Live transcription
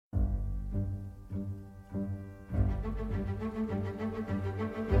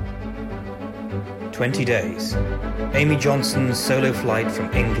20 days. Amy Johnson's solo flight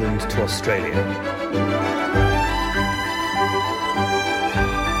from England to Australia.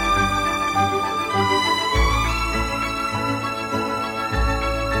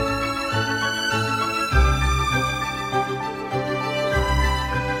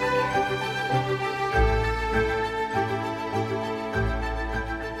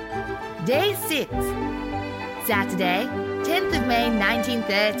 Day 6. Saturday, 10th of May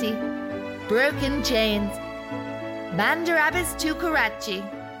 1930. Broken chains. Bandar Abbas to Karachi.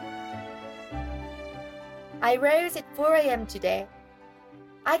 I rose at 4 a.m. today.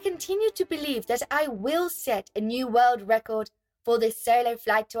 I continue to believe that I will set a new world record for this solo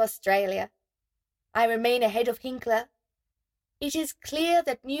flight to Australia. I remain ahead of Hinkler. It is clear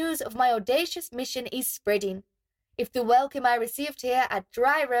that news of my audacious mission is spreading, if the welcome I received here at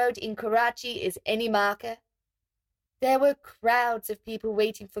Dry Road in Karachi is any marker. There were crowds of people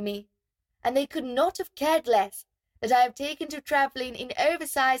waiting for me, and they could not have cared less that I have taken to travelling in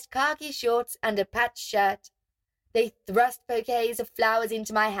oversized khaki shorts and a patched shirt. They thrust bouquets of flowers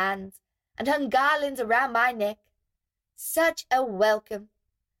into my hands and hung garlands around my neck. Such a welcome!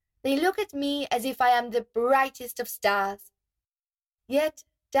 They look at me as if I am the brightest of stars. Yet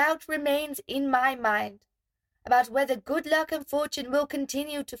doubt remains in my mind about whether good luck and fortune will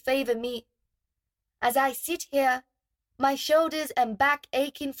continue to favour me. As I sit here, my shoulders and back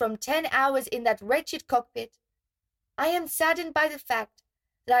aching from 10 hours in that wretched cockpit, I am saddened by the fact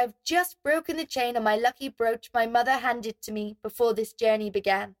that I have just broken the chain on my lucky brooch my mother handed to me before this journey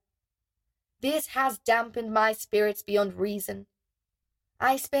began. This has dampened my spirits beyond reason.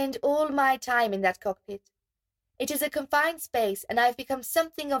 I spend all my time in that cockpit. It is a confined space, and I have become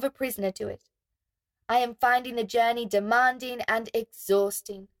something of a prisoner to it. I am finding the journey demanding and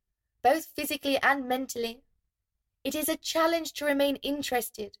exhausting, both physically and mentally. It is a challenge to remain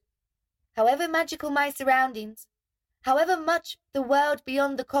interested. However magical my surroundings, however much the world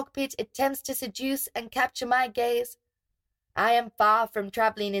beyond the cockpit attempts to seduce and capture my gaze, I am far from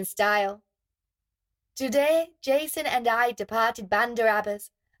travelling in style. Today, Jason and I departed Bandar Abbas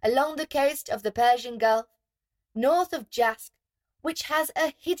along the coast of the Persian Gulf, north of Jask, which has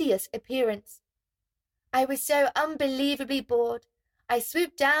a hideous appearance. I was so unbelievably bored, I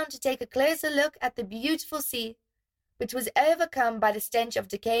swooped down to take a closer look at the beautiful sea, but was overcome by the stench of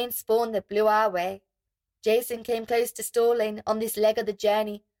decaying spawn that blew our way. Jason came close to stalling on this leg of the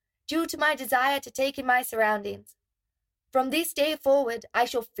journey, due to my desire to take in my surroundings. From this day forward, I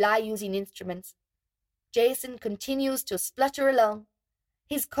shall fly using instruments. Jason continues to splutter along.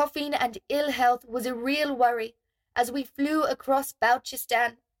 His coughing and ill health was a real worry as we flew across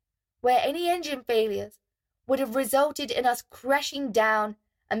Balochistan, where any engine failures would have resulted in us crashing down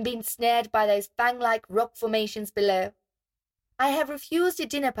and being snared by those fang-like rock formations below. I have refused a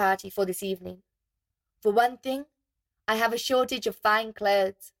dinner party for this evening. For one thing, I have a shortage of fine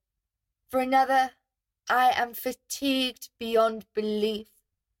clothes. For another, I am fatigued beyond belief.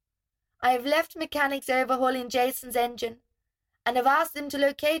 I have left mechanics overhauling Jason's engine, and have asked them to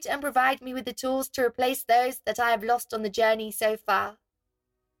locate and provide me with the tools to replace those that I have lost on the journey so far.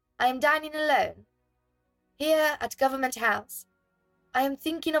 I am dining alone, here at Government House. I am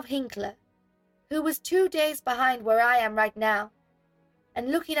thinking of Hinkler, who was 2 days behind where I am right now,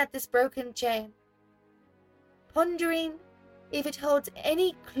 and looking at this broken chain, pondering if it holds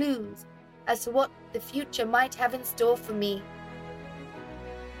any clues as to what the future might have in store for me.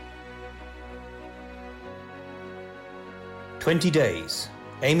 "20 days.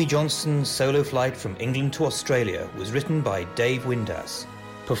 Amy Johnson's solo flight from England to Australia" was written by Dave Windass,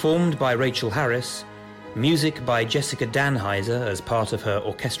 performed by Rachel Harris, music by Jessica Danheiser as part of her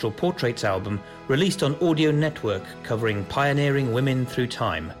Orchestral Portraits album released on Audio Network covering pioneering women through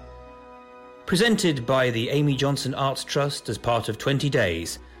time. Presented by the Amy Johnson Arts Trust as part of 20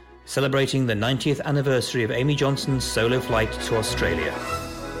 Days, celebrating the 90th anniversary of Amy Johnson's solo flight to Australia.